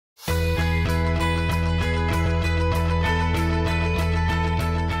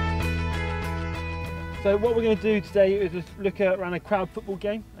So what we're going to do today is just look at around a crab football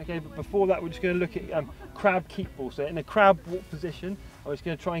game. Okay, but before that we're just going to look at crab keep ball. So in a crab walk position, I'm just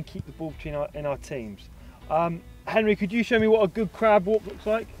going to try and keep the ball between our teams. Henry, could you show me what a good crab walk looks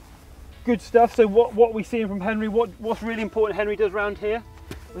like? Good stuff. So what we seeing from Henry? What's really important Henry does around here?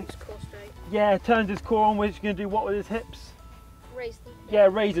 Keeps core straight. Yeah, turns his core on. We're just going to do what with his hips? Raise them. Yeah,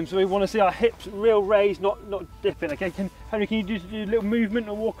 raise them. So we want to see our hips real raised, not dipping. Okay, Henry, can you do a little movement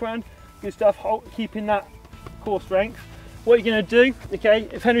and walk around? Good stuff. Keeping that core strength. What you're going to do? Okay,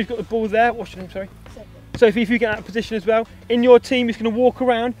 if Henry's got the ball there, what's your name? Sorry. Sophie, if you get in that position as well, in your team, you're just going to walk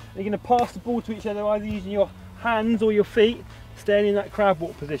around. And you're going to pass the ball to each other, either using your hands or your feet, staying in that crab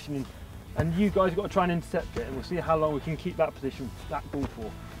walk position. And you guys have got to try and intercept it, and we'll see how long we can keep that position, that ball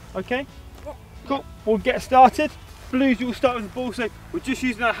for. Okay? Cool. We'll get started. Blues, you'll start with the ball, so we're just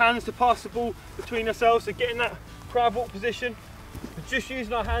using our hands to pass the ball between ourselves, so get in that crab walk position. We're just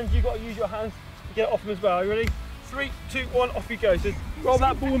using our hands, you've got to use your hands to get it off them as well. Are you ready? 3, 2, 1, off you go. So roll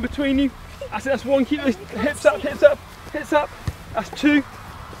that ball in between you. That's one, keep those hips up, hips up, hips up. That's 2.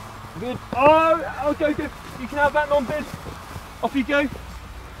 Good. Oh, go. You can have that non-bid. Off you go.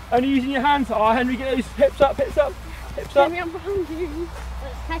 Only using your hands. Oh, Henry, get those hips up, hips up, hips up. Henry, I'm behind you.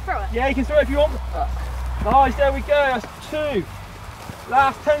 Can I throw it? Yeah, you can throw it if you want. Nice, there we go. That's 2.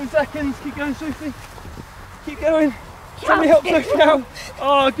 Last 10 seconds. Keep going, Sophie. Keep going. Somebody help Sophie out.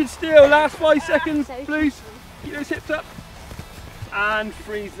 Oh, good steal. Last 5 seconds. Blues, keep those hips up. And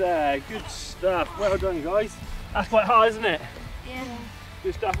freeze there. Good stuff. Well done, guys. That's quite hard, isn't it? Yeah.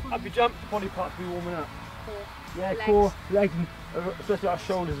 Good stuff. Up your jump. Body parts will be warming up. Core. Yeah, Legs. core, legs, and especially our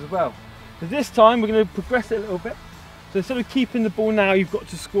shoulders as well. So this time we're going to progress it a little bit. So instead of keeping the ball now, you've got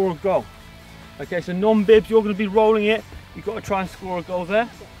to score a goal. Okay, so non-bibs, you're going to be rolling it. You've got to try and score a goal there.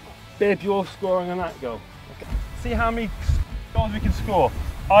 Bib, you're scoring on that goal. Okay. See how many goals we can score.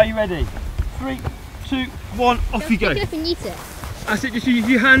 Are you ready? 3, 2, 1, off you go. Pick it up and eat it. That's it, just use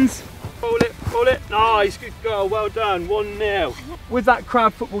your hands. Roll it, roll it. Nice, good goal, well done. 1-0. With that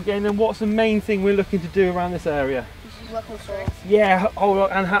crab football game, then what's the main thing we're looking to do around this area? Work on strength. Yeah, hold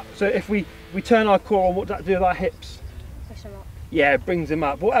on, and so if we turn our core on, what does that do with our hips? Push them up. Yeah, it brings them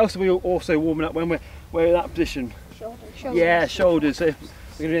up. What else are we also warming up when we're in that position? Shoulders. Yeah, shoulders. So if we're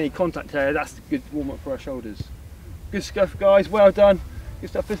going to do any contact area, that's a good warm up for our shoulders. Good stuff, guys. Well done. Good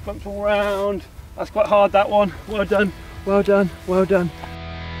stuff. Fist bumps all round. That's quite hard, that one. Well done. Well done. Well done.